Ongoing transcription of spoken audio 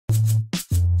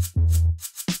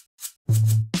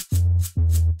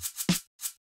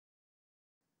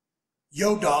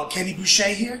Yo dog, Kenny Boucher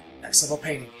here, Next Level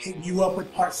Painting, hitting you up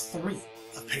with part 3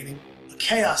 of painting a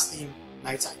Chaos themed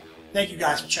Night Titan. Thank you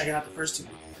guys for checking out the first 2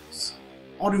 videos.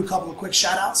 I want to do a couple of quick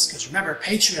shout outs, because remember,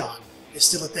 Patreon is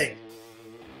still a thing.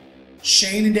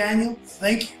 Shane and Daniel,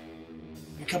 thank you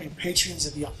for becoming patrons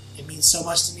of the art. It means so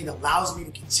much to me. It allows me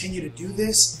to continue to do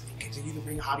this and continue to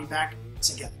bring a hobby back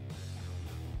together.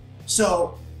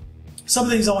 So, some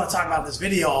of the things I want to talk about in this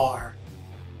video are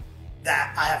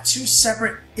that I have 2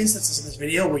 separate instances in this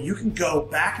video where you can go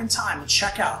back in time and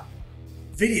check out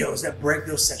videos that break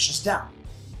those sections down.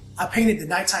 I painted the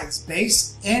Night Titan's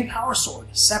base and power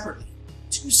sword separately,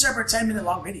 2 separate 10-minute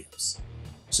long videos.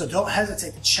 So don't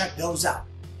hesitate to check those out.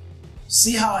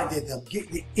 See how I did them, get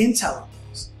the intel on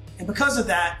those. And because of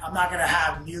that, I'm not going to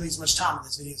have nearly as much time in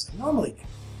this video as I normally do.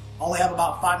 I only have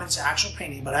about 5 minutes of actual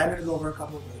painting, but I'm going to go over a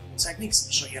couple of really cool techniques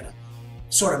to show you how to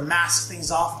sort of mask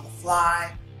things off on the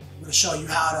fly. I'm going to show you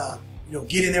how to,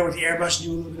 get in there with the airbrush and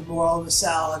do a little bit more over the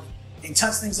cell and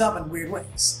touch things up in weird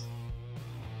ways.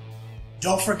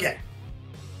 Don't forget,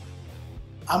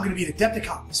 I'm going to be at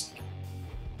Adepticon this weekend.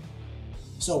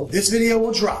 So this video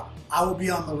will drop. I will be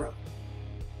on the road.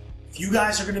 If you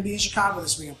guys are going to be in Chicago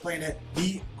this weekend playing at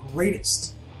the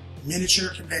greatest miniature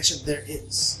convention there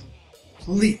is,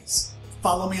 please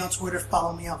follow me on Twitter,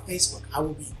 follow me on Facebook. I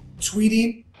will be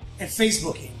tweeting and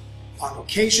Facebooking on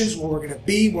locations, where we're going to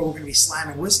be, where we're going to be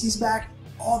slamming whiskeys back,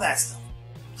 all that stuff.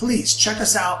 Please check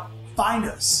us out, find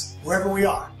us wherever we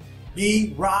are.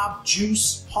 Me, Rob,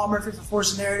 Juice, Paul Murphy for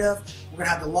Force and Narrative. We're going to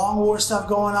have the Long War stuff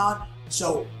going on.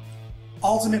 So,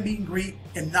 ultimate meet and greet,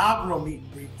 inaugural meet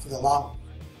and greet for the Long War.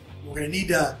 We're going to need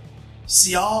to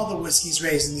see all the whiskeys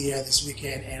raised in the air this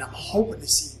weekend, and I'm hoping to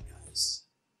see you guys.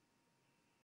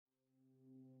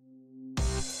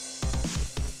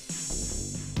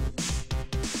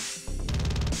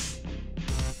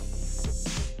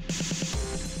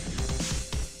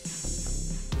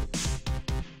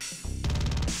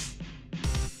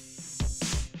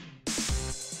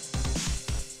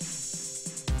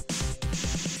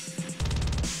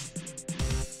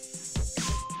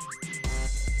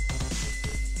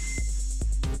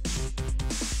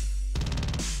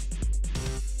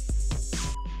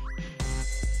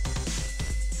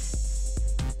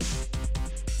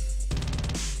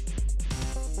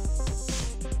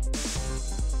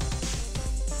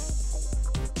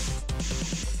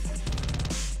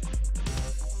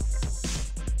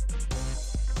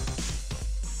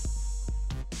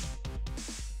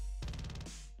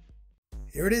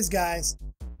 Here it is, guys.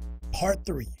 Part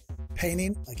 3,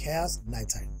 painting a Chaos Night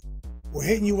Titan. We're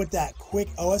hitting you with that quick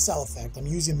OSL effect. I'm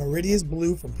using Meridia's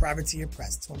blue from Privateer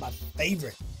Press. It's one of my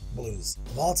favorite blues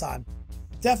of all time.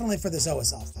 Definitely for this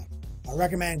OSL effect. I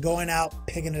recommend going out,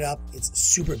 picking it up. It's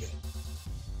super good.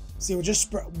 See,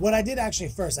 what I did actually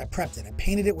first, I prepped it. I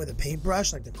painted it with a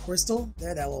paintbrush, like the crystal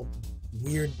there, that little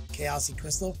weird chaosy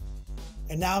crystal.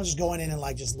 And now I'm just going in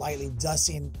and just lightly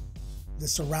dusting the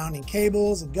surrounding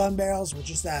cables and gun barrels with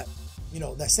just that,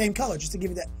 that same color, just to give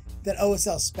you that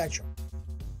OSL spectrum.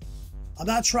 I'm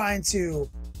not trying to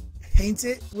paint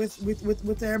it with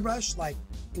the airbrush.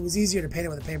 It was easier to paint it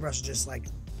with a paintbrush and just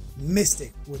mist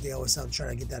it with the OSL to try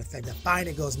to get that effect. I find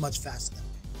it goes much faster.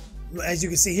 As you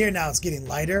can see here now, it's getting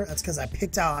lighter. That's because I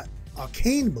picked out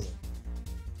Arcane Blue.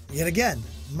 Yet again,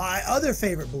 my other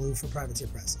favorite blue from Privateer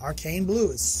Press. Arcane Blue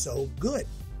is so good.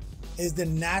 Is the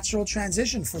natural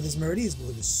transition for this Meridia's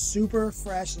blue. It's super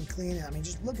fresh and clean. I mean,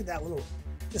 just look at that little,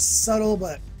 just subtle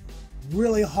but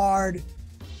really hard,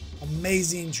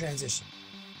 amazing transition.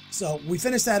 So we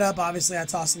finished that up. Obviously, I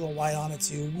tossed a little white on it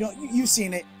too. You've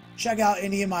seen it. Check out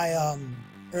any of my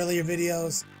earlier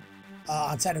videos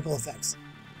on technical effects.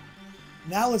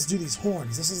 Now let's do these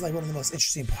horns. This is one of the most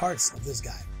interesting parts of this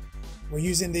guy. We're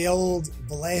using the old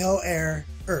Vallejo Air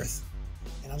Earth.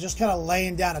 I'm just kind of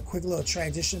laying down a quick little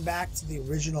transition back to the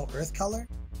original earth color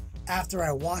after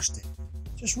I washed it.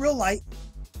 Just real light,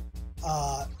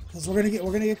 because we're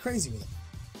gonna get crazy with it.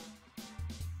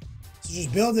 So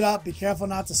just build it up. Be careful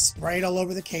not to spray it all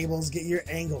over the cables. Get your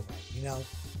angle right.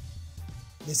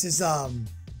 This is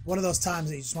one of those times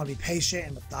that you just want to be patient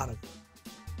and methodical.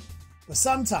 But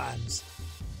sometimes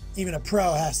even a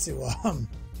pro has to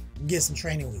get some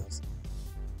training wheels,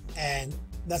 and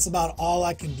that's about all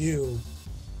I can do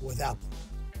without them.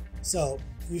 So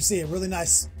you see a really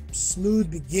nice smooth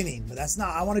beginning, but that's not,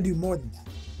 I want to do more than that.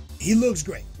 He looks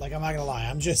great, I'm not gonna lie.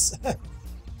 I'm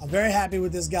very happy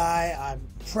with this guy. I'm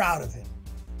proud of him.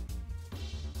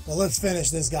 But let's finish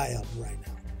this guy up right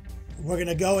now. We're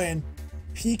gonna go in,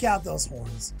 peek out those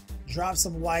horns, drop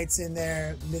some whites in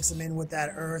there, mix them in with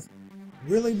that earth,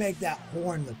 really make that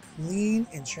horn look clean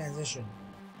in transition.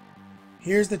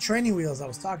 Here's the training wheels I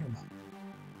was talking about.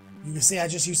 You can see I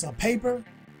just used some paper,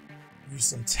 used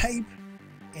some tape,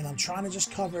 and I'm trying to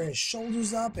just cover his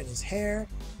shoulders up and his hair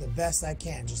the best I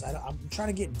can. I'm trying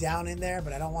to get down in there,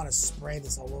 but I don't want to spray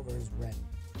this all over his red.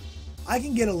 I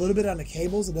can get a little bit on the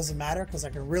cables, it doesn't matter, because I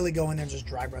can really go in there and just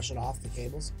dry brush it off the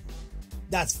cables.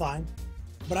 That's fine,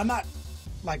 but I'm not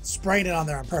like spraying it on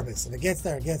there on purpose. If it gets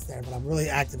there, it gets there, but I'm really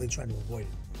actively trying to avoid it.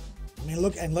 I mean,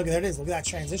 look, there it is. Look at that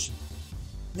transition.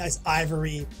 Nice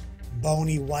ivory,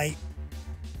 bony white.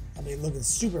 I mean, looking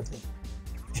super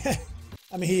clean.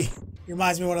 I mean, he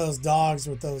reminds me of one of those dogs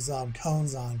with those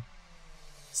cones on.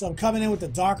 So I'm coming in with the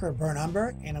darker burnt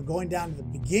umber, and I'm going down to the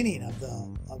beginning of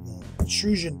the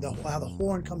protrusion, how the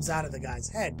horn comes out of the guy's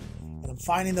head. And I'm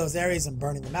finding those areas and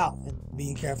burning them out, and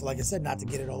being careful, like I said, not to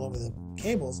get it all over the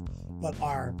cables. But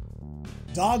our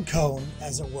dog cone,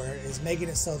 as it were, is making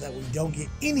it so that we don't get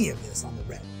any of this on the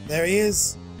red. There he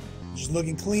is, just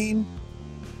looking clean.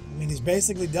 I mean, he's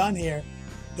basically done here.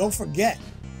 Don't forget,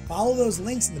 follow those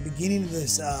links in the beginning of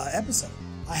this episode.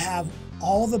 I have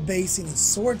all the basing and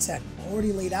sword tech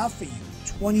already laid out for you.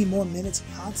 20 more minutes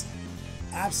of content.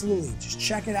 Absolutely, just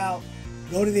check it out.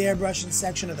 Go to the airbrushing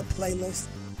section of the playlist,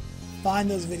 find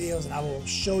those videos, and I will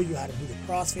show you how to do the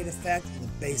crossfade effect and the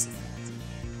base effect.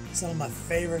 Some of my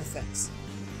favorite effects.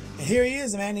 And here he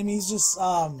is, man. I mean, he's just,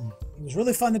 it was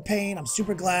really fun to paint. I'm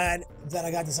super glad that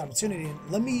I got this opportunity.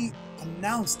 Let me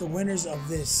announce the winners of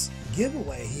this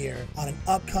giveaway here on an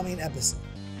upcoming episode.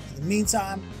 In the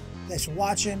meantime, thanks for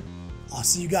watching. I'll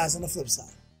see you guys on the flip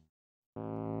side.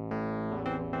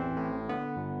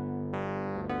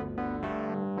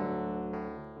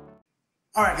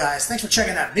 All right, guys, thanks for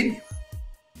checking that video.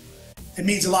 It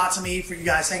means a lot to me for you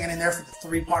guys hanging in there for the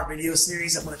 3-part video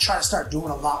series. I'm going to try to start doing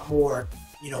a lot more,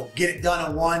 get it done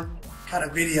in one kind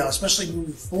of video, especially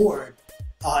moving forward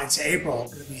into April. I'm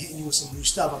going to be hitting you with some new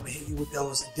stuff. I'm going to hit you with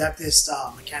those Adeptus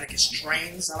Mechanicus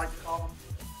trains, I like to call them.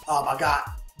 I got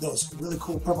those really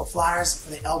cool purple flyers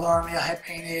for the Eldar army I had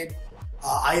painted.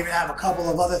 I even have a couple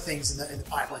of other things in the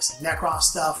pipeline, some Necron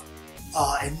stuff,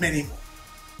 and many more.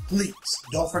 Please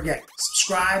don't forget,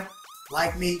 subscribe,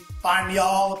 like me, find me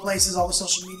all the places, all the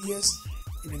social medias.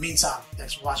 In the meantime,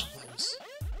 thanks for watching, players.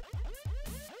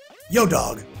 Yo,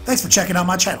 dog, thanks for checking out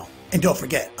my channel. And don't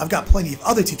forget, I've got plenty of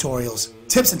other tutorials,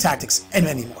 tips and tactics, and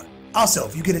many more. Also,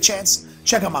 if you get a chance,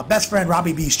 check out my best friend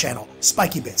Robbie B's channel,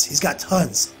 Spiky Bits. He's got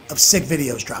tons of sick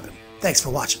videos dropping. Thanks for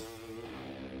watching.